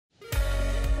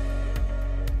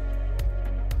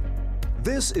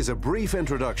This is a brief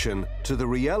introduction to the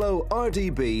Riello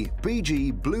RDB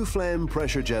BG Blue Flame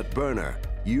Pressure Jet Burner,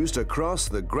 used across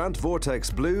the GRANT Vortex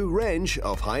Blue range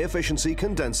of high-efficiency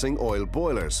condensing oil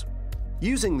boilers.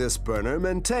 Using this burner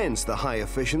maintains the high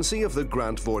efficiency of the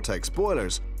GRANT Vortex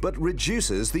boilers, but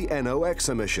reduces the NOx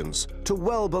emissions to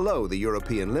well below the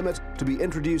European limit to be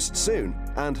introduced soon,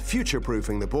 and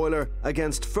future-proofing the boiler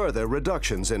against further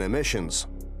reductions in emissions.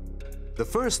 The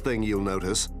first thing you'll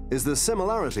notice is the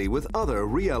similarity with other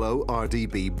Riello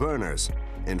RDB burners.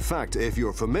 In fact, if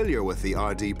you're familiar with the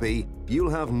RDB, you'll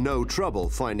have no trouble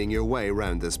finding your way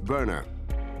around this burner.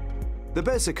 The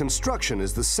basic construction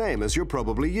is the same as you're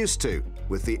probably used to,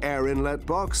 with the air inlet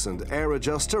box and air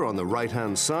adjuster on the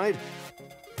right-hand side,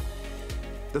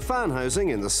 the fan housing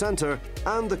in the center,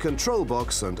 and the control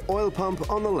box and oil pump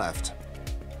on the left.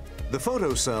 The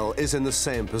photocell is in the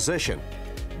same position,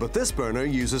 but this burner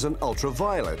uses an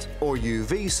ultraviolet or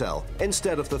UV cell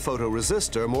instead of the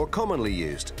photoresistor more commonly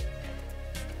used.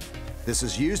 This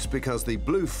is used because the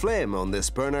blue flame on this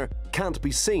burner can't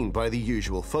be seen by the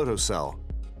usual photocell.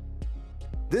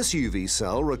 This UV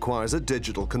cell requires a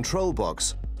digital control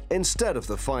box instead of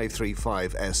the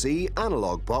 535SE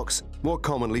analog box more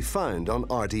commonly found on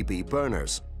RDB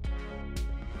burners.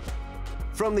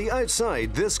 From the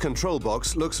outside, this control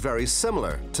box looks very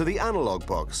similar to the analog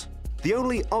box. The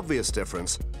only obvious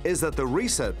difference is that the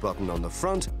reset button on the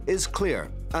front is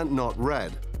clear and not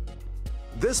red.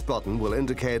 This button will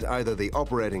indicate either the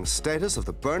operating status of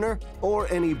the burner or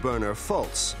any burner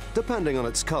faults, depending on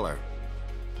its color.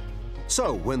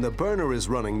 So, when the burner is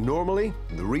running normally,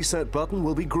 the reset button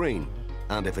will be green,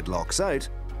 and if it locks out,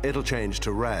 it'll change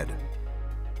to red.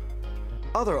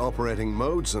 Other operating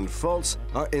modes and faults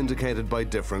are indicated by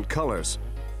different colors.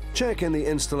 Check in the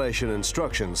installation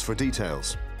instructions for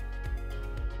details.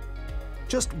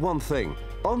 Just one thing,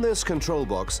 on this control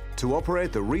box, to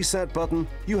operate the reset button,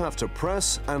 you have to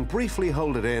press and briefly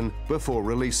hold it in before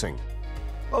releasing.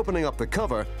 Opening up the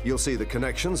cover, you'll see the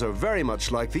connections are very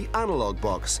much like the analog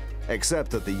box, except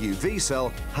that the UV cell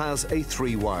has a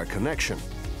 3-wire connection.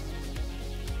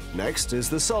 Next is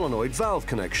the solenoid valve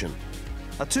connection,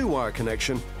 a 2-wire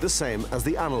connection the same as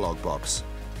the analog box.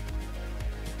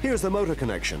 Here's the motor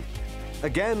connection.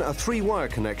 Again, a 3-wire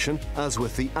connection as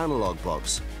with the analog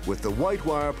box, with the white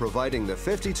wire providing the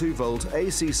 52-volt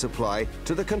AC supply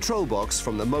to the control box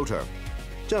from the motor,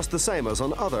 just the same as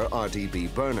on other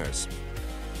RDB burners.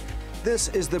 This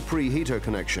is the preheater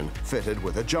connection, fitted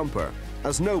with a jumper,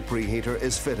 as no preheater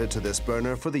is fitted to this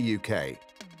burner for the UK.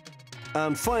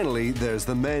 And finally, there's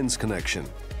the mains connection.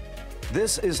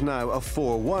 This is now a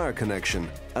 4-wire connection,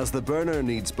 as the burner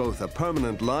needs both a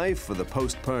permanent live for the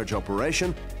post-purge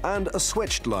operation and a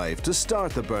switched live to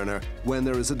start the burner when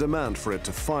there is a demand for it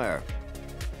to fire.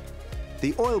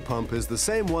 The oil pump is the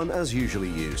same one as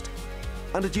usually used,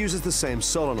 and it uses the same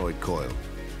solenoid coil.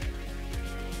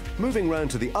 Moving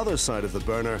round to the other side of the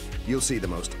burner, you'll see the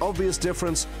most obvious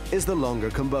difference is the longer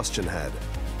combustion head.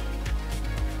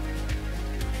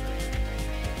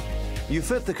 You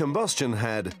fit the combustion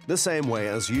head the same way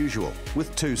as usual,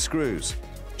 with 2 screws.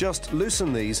 Just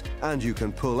loosen these and you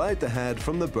can pull out the head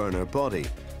from the burner body.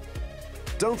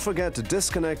 Don't forget to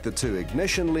disconnect the 2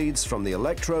 ignition leads from the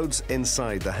electrodes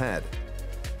inside the head.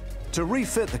 To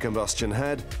refit the combustion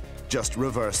head, just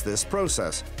reverse this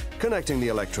process, connecting the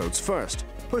electrodes first,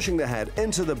 pushing the head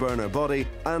into the burner body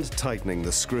and tightening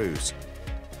the screws.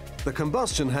 The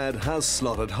combustion head has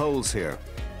slotted holes here.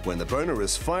 When the burner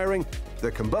is firing,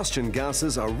 the combustion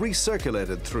gases are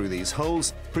recirculated through these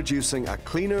holes, producing a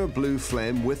cleaner blue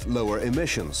flame with lower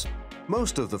emissions.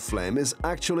 Most of the flame is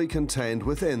actually contained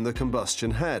within the combustion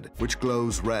head, which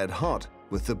glows red hot,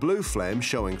 with the blue flame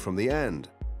showing from the end.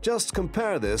 Just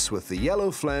compare this with the yellow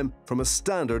flame from a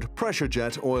standard pressure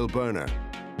jet oil burner.